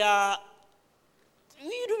 we don't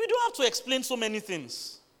have to explain so many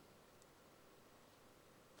things.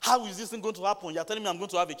 How is this thing going to happen? You're telling me I'm going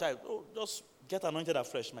to have a child. Oh, just get anointed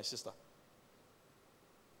afresh, my sister.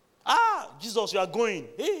 Jesus, you are going.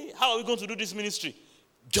 Hey, how are we going to do this ministry?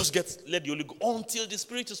 Just let the Holy Ghost until the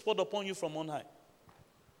Spirit is poured upon you from on high.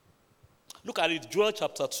 Look at it, Joel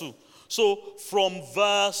chapter 2. So from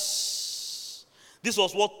this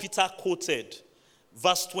was what Peter quoted,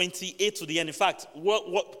 verse 28 to the end. In fact,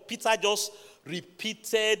 what Peter just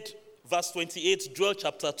repeated, verse 28, Joel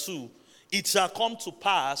chapter 2. It shall come to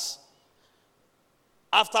pass,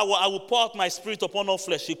 afterward I will pour out my Spirit upon all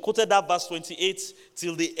flesh. He quoted that verse 28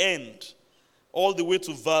 till the end, all the way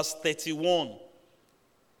to verse 31.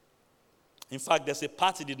 In fact, there's a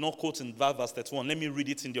part he did not quote in verse 31. Let me read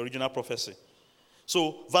it in the original prophecy.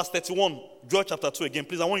 So, verse 31, Joel chapter 2 again.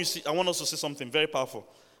 Please, I want us to see something very powerful,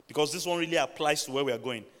 because this one really applies to where we are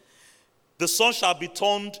going. The sun shall be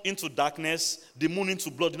turned into darkness, the moon into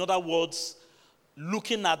blood. In other words,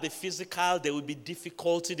 looking at the physical, there will be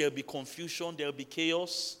difficulty, there will be confusion, there will be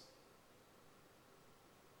chaos.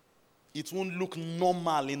 It won't look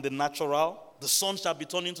normal in the natural. The sun shall be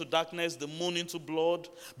turned into darkness, the moon into blood,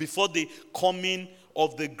 before the coming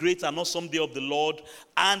of the great and awesome day of the Lord.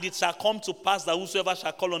 And it shall come to pass that whosoever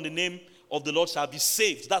shall call on the name of the Lord shall be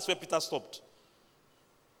saved. That's where Peter stopped.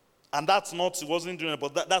 And that's not, it wasn't doing it,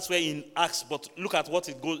 but that's where in Acts, but look at what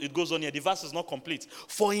it goes on here. The verse is not complete.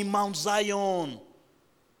 For in Mount Zion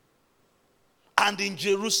and in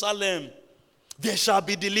Jerusalem there shall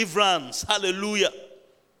be deliverance. Hallelujah.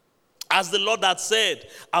 As the Lord had said,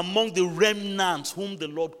 among the remnants whom the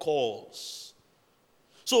Lord calls.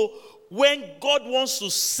 So when God wants to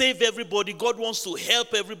save everybody, God wants to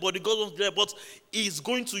help everybody, God wants to help, but He's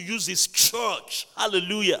going to use His church.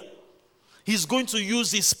 Hallelujah. He's going to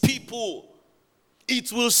use His people.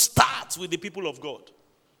 It will start with the people of God.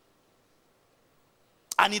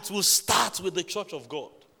 And it will start with the church of God.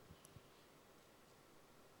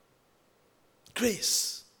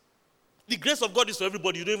 Grace. The grace of God is for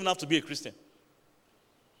everybody. You don't even have to be a Christian.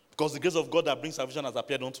 Because the grace of God that brings salvation has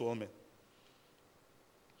appeared unto all men.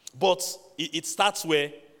 But it starts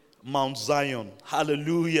where? Mount Zion.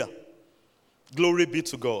 Hallelujah. Glory be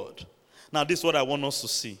to God. Now this is what I want us to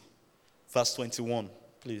see. Verse 21,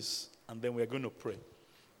 please. And then we're going to pray.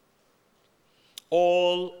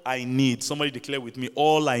 All I need, somebody declare with me,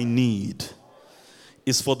 all I need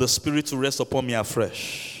is for the Spirit to rest upon me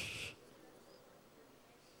afresh.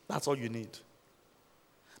 That's all you need.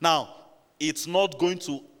 Now, it's not going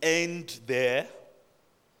to end there.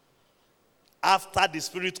 After the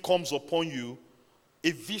Spirit comes upon you,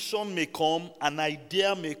 A vision may come, an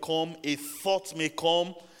idea may come, a thought may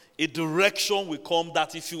come, a direction will come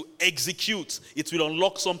that if you execute, it will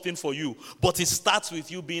unlock something for you. But it starts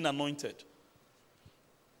with you being anointed.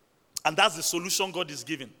 And that's the solution God is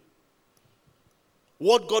giving.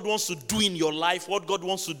 What God wants to do in your life, what God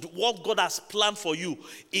wants to do, what God has planned for you,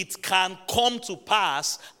 it can come to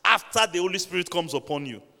pass after the Holy Spirit comes upon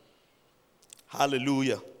you.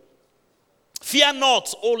 Hallelujah. Fear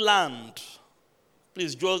not, O land.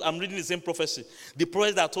 Please, Joel, I'm reading the same prophecy. The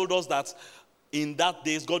prophet that told us that in that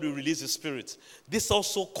days God will release His Spirit. This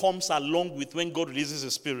also comes along with when God releases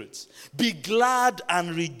His Spirit. Be glad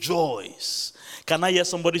and rejoice. Can I hear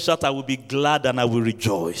somebody shout, I will be glad and I will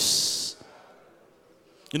rejoice?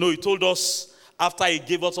 You know, He told us after He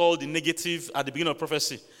gave us all the negative at the beginning of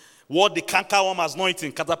prophecy, what the canker worm has not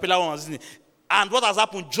eaten, caterpillar worm has eaten. And what has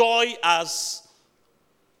happened? Joy has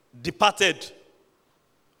departed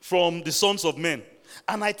from the sons of men.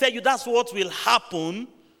 And I tell you, that's what will happen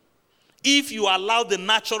if you allow the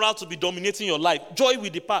natural to be dominating your life. Joy will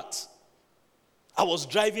depart. I was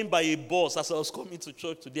driving by a bus as I was coming to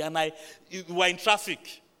church today, and we were in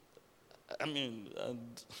traffic. Don't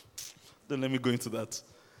let me go into that.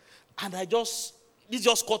 And this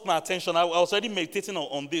just caught my attention. I was already meditating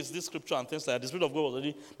on this scripture and things like that. The Spirit of God was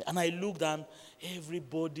already, and I looked and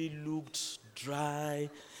everybody looked dry,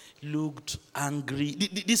 looked angry.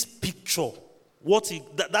 This picture,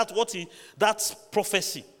 that's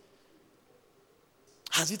prophecy.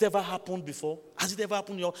 Has it ever happened before? Has it ever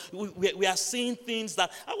happened? We are seeing things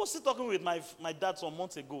that, I was still talking with my dad some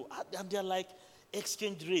months ago, and they're like,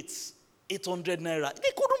 exchange rates, 800 naira. They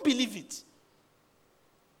couldn't believe it.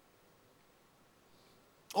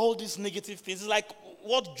 All these negative things, it's like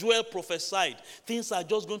what Joel prophesied. Things are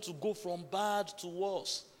just going to go from bad to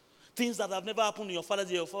worse. Things that have never happened in your father's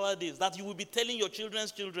days, that you will be telling your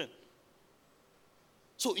children's children.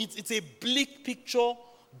 So it's a bleak picture,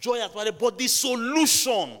 joy at father, but the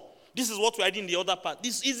solution, this is what we're reading in the other part.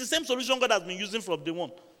 This is the same solution God has been using from day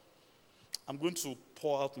one. I'm going to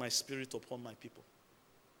pour out my Spirit upon my people.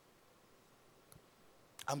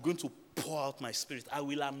 I'm going to pour out my Spirit. I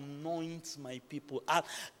will anoint my people.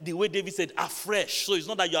 The way David said, afresh. So it's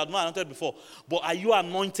not that you are not anointed before, but are you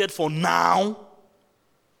anointed for now?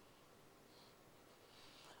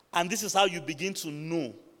 And this is how you begin to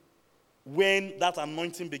know when that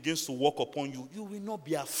anointing begins to work upon you. You will not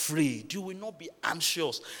be afraid. You will not be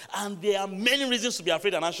anxious. And there are many reasons to be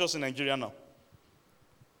afraid and anxious in Nigeria now.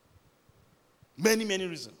 Many, many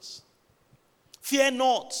reasons. Fear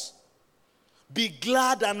not. Be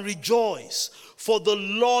glad and rejoice, for the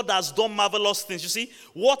Lord has done marvelous things. You see,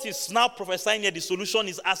 what is now prophesying here, the solution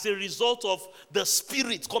is as a result of the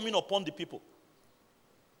Spirit coming upon the people.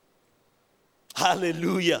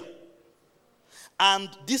 Hallelujah. And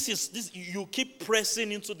this you keep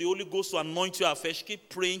pressing into the Holy Ghost to anoint you afresh. Keep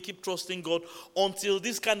praying, keep trusting God until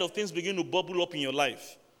these kind of things begin to bubble up in your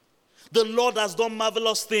life. The Lord has done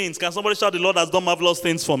marvelous things. Can somebody shout, the Lord has done marvelous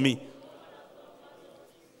things for me?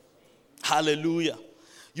 Hallelujah.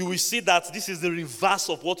 You will see that this is the reverse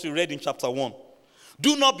of what we read in chapter 1.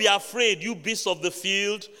 Do not be afraid, you beasts of the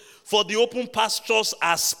field, for the open pastures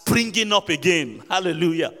are springing up again.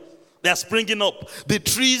 Hallelujah. They are springing up. The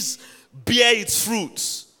trees bear its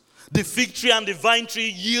fruits. The fig tree and the vine tree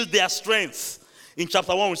yield their strength. In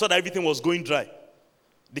chapter 1, we saw that everything was going dry.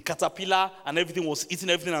 The caterpillar and everything was eating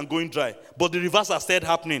everything and going dry. But the reverse has started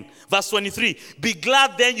happening. Verse 23. Be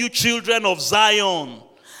glad then, you children of Zion,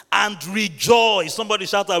 and rejoice. Somebody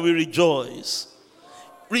shout, I will rejoice.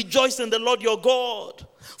 Rejoice in the Lord your God,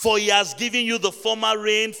 for He has given you the former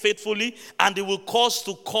rain faithfully, and He will cause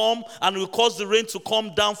to come, and will cause the rain to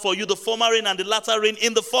come down for you, the former rain and the latter rain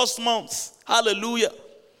in the first month. Hallelujah.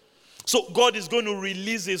 So God is going to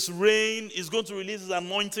release His rain. He's going to release His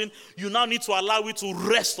anointing. You now need to allow it to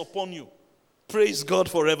rest upon you. Praise God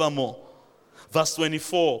forevermore. Verse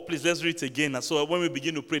 24. Please, let's read it again. And so when we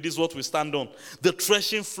begin to pray, this is what we stand on. The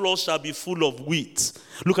threshing floor shall be full of wheat.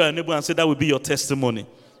 Look at your neighbor and say, that will be your testimony.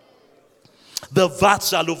 The vat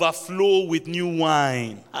shall overflow with new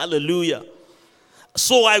wine. Hallelujah.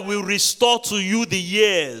 So I will restore to you the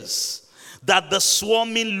years that the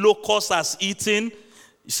swarming locust has eaten.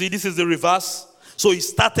 You see, this is the reverse. So he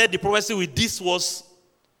started the prophecy with this was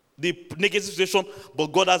the negative situation, but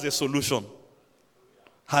God has a solution.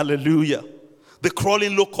 Hallelujah. The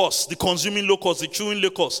crawling locust, the consuming locust, the chewing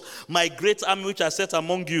locust. My great army which I set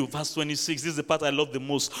among you. Verse 26. This is the part I love the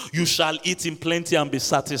most. You shall eat in plenty and be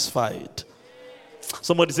satisfied.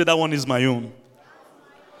 Somebody say that one is my own.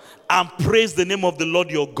 And praise the name of the Lord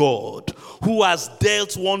your God, who has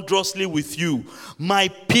dealt wondrously with you. My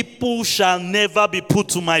people shall never be put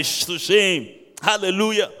to shame.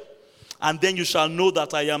 Hallelujah. And then you shall know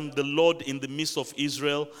that I am the Lord in the midst of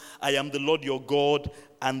Israel. I am the Lord your God,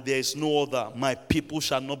 and there is no other. My people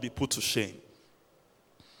shall not be put to shame.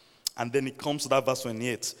 And then it comes to that verse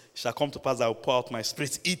 28. It shall come to pass that I will pour out my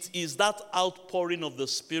spirit. It is that outpouring of the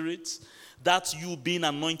Spirit, that you being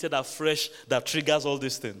anointed afresh, that triggers all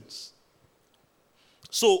these things.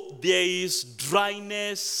 So there is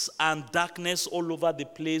dryness and darkness all over the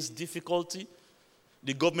place, difficulty.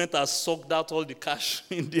 The government has sucked out all the cash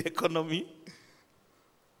in the economy.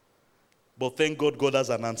 But thank God, God has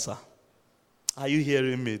an answer. Are you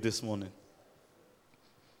hearing me this morning?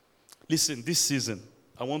 Listen, this season,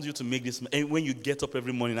 I want you to make this, and when you get up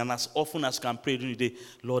every morning, and as often as you can pray during the day,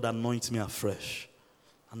 Lord, anoint me afresh.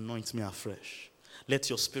 Anoint me afresh. Let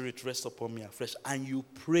your spirit rest upon me afresh. And you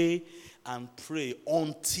pray and pray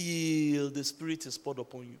until the Spirit is poured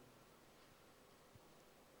upon you.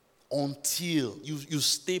 Until you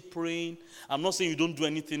stay praying. I'm not saying you don't do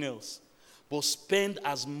anything else, but spend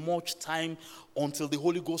as much time until the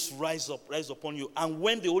Holy Ghost rise upon you. And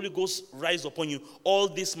when the Holy Ghost rise upon you, all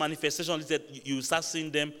these manifestations that you start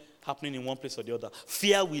seeing them happening in one place or the other.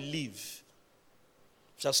 Fear will leave.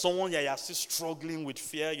 If you're someone, you are still struggling with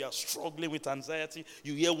fear, you are struggling with anxiety,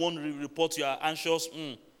 you hear one report, you are anxious,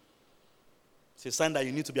 it's a sign that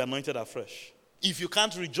you need to be anointed afresh. If you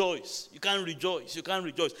can't rejoice,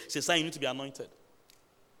 it's a sign you need to be anointed.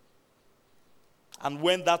 And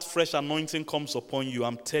when that fresh anointing comes upon you,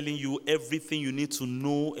 I'm telling you, everything you need to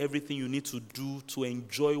know, everything you need to do to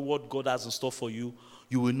enjoy what God has in store for you,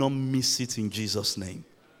 you will not miss it in Jesus' name.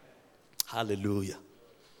 Hallelujah.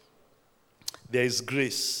 There is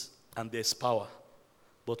grace and there's power.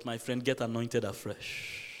 But my friend, get anointed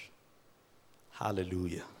afresh.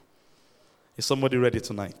 Hallelujah. Is somebody ready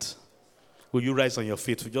tonight? Will you rise on your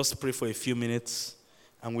feet? We just pray for a few minutes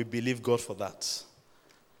and we believe God for that.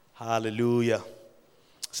 Hallelujah.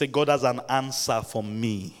 Say, God has an answer for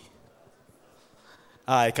me.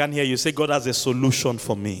 I can't hear you. Say, God has a solution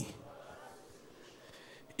for me.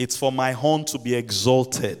 It's for my horn to be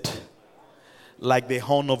exalted like the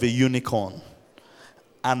horn of a unicorn,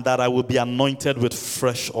 and that I will be anointed with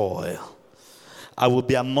fresh oil. I will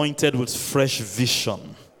be anointed with fresh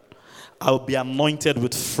vision. I will be anointed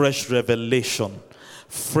with fresh revelation,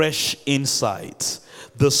 fresh insight.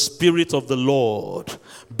 The Spirit of the Lord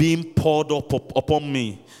being poured up upon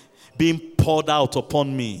me, being poured out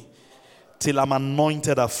upon me, till I'm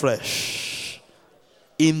anointed afresh.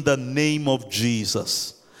 In the name of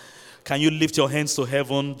Jesus. Can you lift your hands to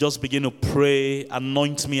heaven? Just begin to pray.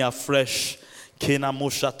 Anoint me afresh.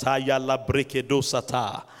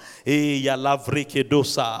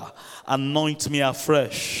 Anoint me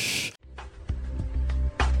afresh.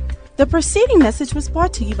 The preceding message was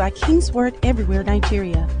brought to you by King's Word Everywhere,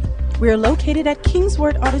 Nigeria. We are located at King's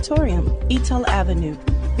Word Auditorium, Etel Avenue,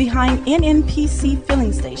 behind NNPC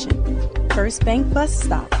Filling Station, First Bank Bus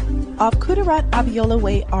Stop, off Kudirat Abiola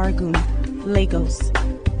Way, Oregun, Lagos.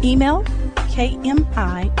 Email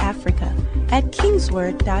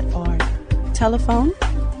kmiafrica@kingsword.org. Telephone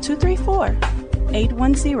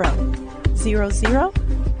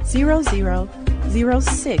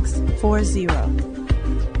 234-810-00000640.